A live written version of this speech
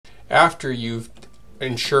After you've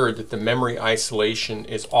ensured that the memory isolation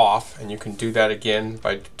is off, and you can do that again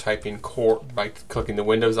by typing core, by clicking the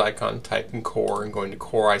Windows icon, typing core, and going to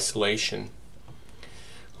core isolation.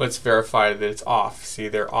 Let's verify that it's off. See,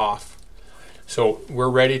 they're off. So we're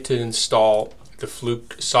ready to install the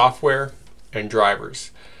Fluke software and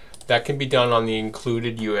drivers. That can be done on the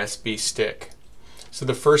included USB stick. So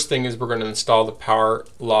the first thing is we're going to install the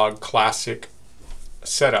PowerLog Classic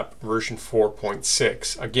Setup version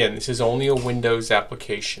 4.6. Again, this is only a Windows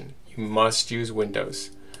application. You must use Windows.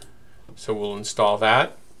 So we'll install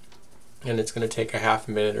that, and it's going to take a half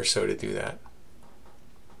a minute or so to do that.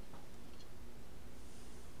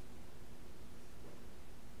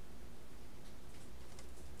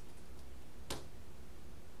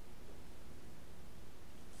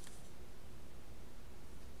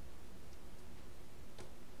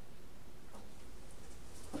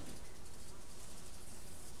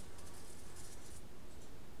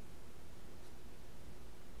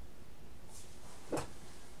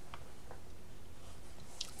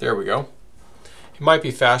 There we go. It might be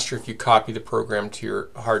faster if you copy the program to your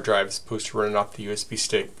hard drive as opposed to running off the USB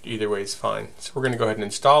stick. Either way is fine. So we're going to go ahead and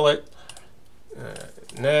install it.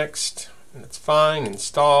 Next, and that's fine.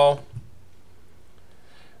 Install.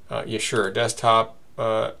 Yeah, sure. Desktop,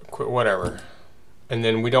 whatever. And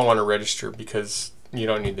then we don't want to register because you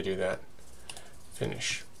don't need to do that.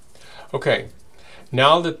 Finish. Okay.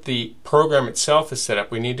 Now that the program itself is set up,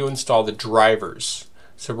 we need to install the drivers.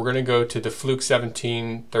 So we're going to go to the Fluke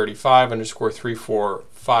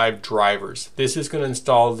 1735_345 drivers. This is going to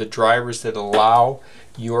install the drivers that allow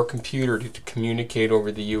your computer to communicate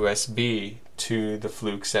over the USB to the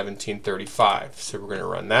Fluke 1735. So we're going to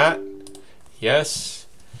run that. Yes.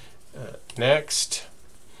 Next.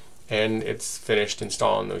 And it's finished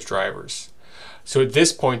installing those drivers. So at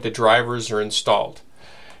this point, the drivers are installed.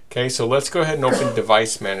 Okay, so let's go ahead and open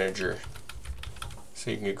Device Manager.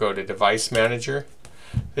 So you can go to Device Manager.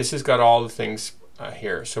 This has got all the things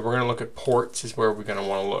here. So we're going to look at ports is where we're going to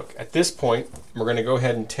want to look. At this point, we're going to go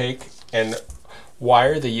ahead and take and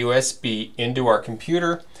wire the USB into our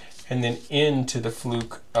computer and then into the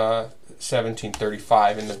Fluke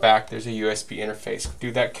 1735. In the back, there's a USB interface.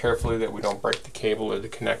 Do that carefully that we don't break the cable or the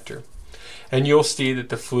connector. And you'll see that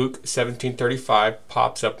the Fluke 1735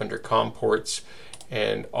 pops up under COM ports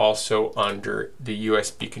and also under the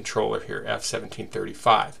USB controller here,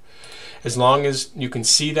 F1735. As long as you can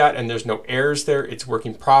see that and there's no errors there, it's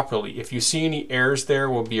working properly. If you see any errors, there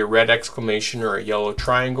will be a red exclamation or a yellow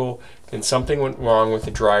triangle, then something went wrong with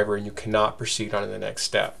the driver and you cannot proceed on to the next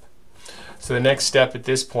step. So the next step at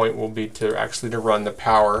this point will be to actually run the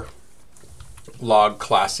PowerLog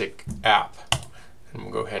Classic app. And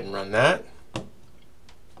we'll go ahead and run that.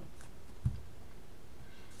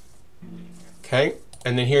 Okay,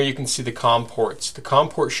 and then here you can see the COM ports. The COM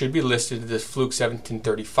port should be listed as Fluke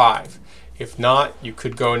 1735. If not, you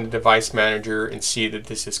could go into Device Manager and see that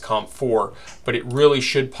this is COM4, but it really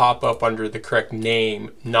should pop up under the correct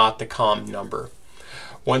name, not the COM number.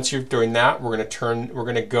 Once you're doing that, we're going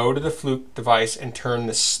to go to the Fluke device and turn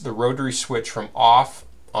the rotary switch from off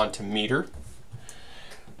onto meter.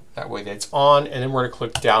 That way that's on, and then we're going to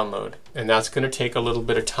click download, and that's going to take a little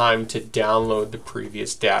bit of time to download the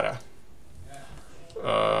previous data.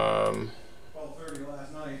 12:30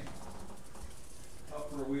 last night. Up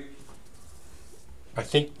for a week. I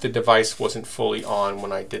think the device wasn't fully on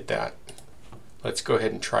when I did that. Let's go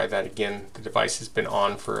ahead and try that again. The device has been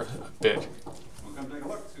on for a bit. We'll come take a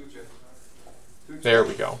look. There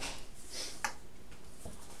we go.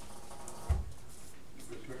 Just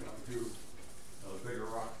picking up a few bigger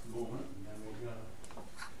rocks movement, and then we're gonna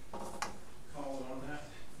call it on that.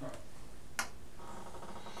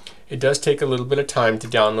 It does take a little bit of time to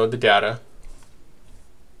download the data.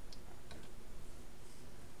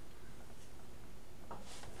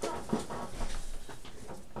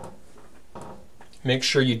 Make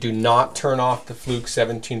sure you do not turn off the Fluke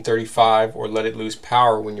 1735 or let it lose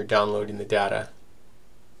power when you're downloading the data.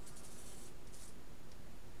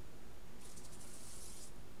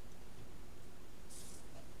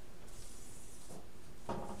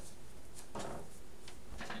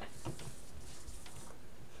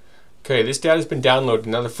 Okay, this data has been downloaded.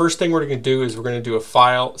 Now the first thing we're going to do is we're going to do a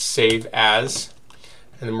file save as,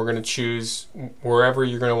 and then we're going to choose wherever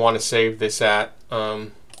you're going to want to save this at.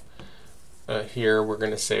 Here we're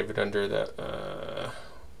going to save it under the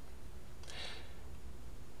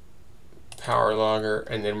power logger,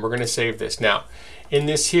 and then we're going to save this. Now in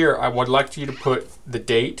this here, I would like you to put the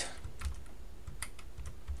date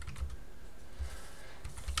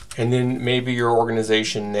and then maybe your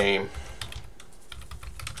organization name.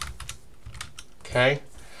 Okay,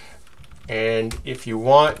 And if you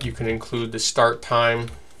want, you can include the start time,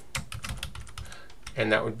 and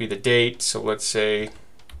that would be the date. So let's say,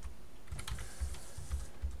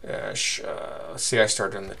 I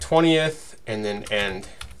started on the 20th and then end.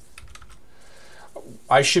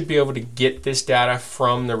 I should be able to get this data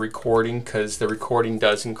from the recording because the recording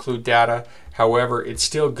does include data. However, it's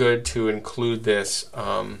still good to include this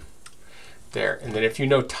there. And then if you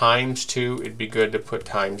know times too, it'd be good to put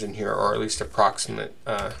times in here, or at least approximate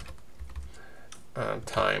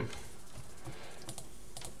time.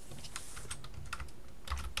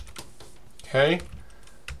 Okay,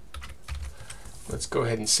 let's go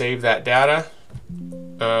ahead and save that data.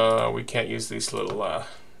 We can't use these little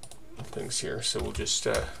things here, so we'll just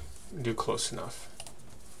do close enough.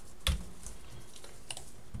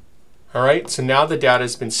 All right, so now the data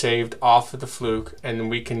has been saved off of the Fluke, and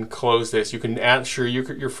we can close this. You can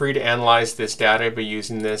you're free to analyze this data by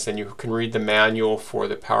using this, and you can read the manual for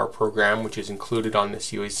the Power program, which is included on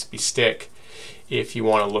this USB stick, if you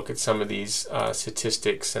want to look at some of these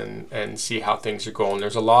statistics and see how things are going.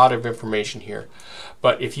 There's a lot of information here.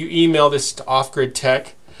 But if you email this to Off Grid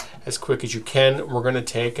Tech as quick as you can, we're going to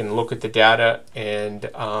take and look at the data and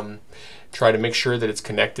try to make sure that it's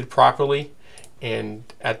connected properly. And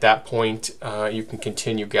at that point, you can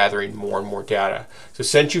continue gathering more and more data. So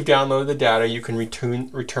since you've downloaded the data, you can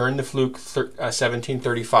return the Fluke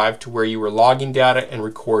 1735 to where you were logging data and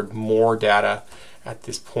record more data at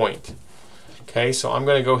this point. Okay, so I'm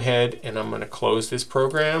going to go ahead and I'm going to close this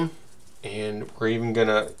program, and we're even going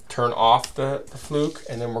to turn off the Fluke,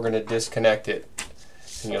 and then we're going to disconnect it,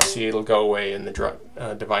 and you'll see it'll go away in the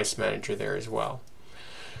device manager there as well.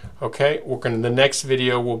 Okay, the next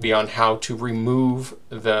video will be on how to remove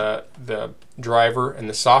the driver and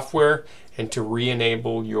the software and to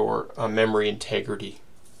re-enable your memory integrity.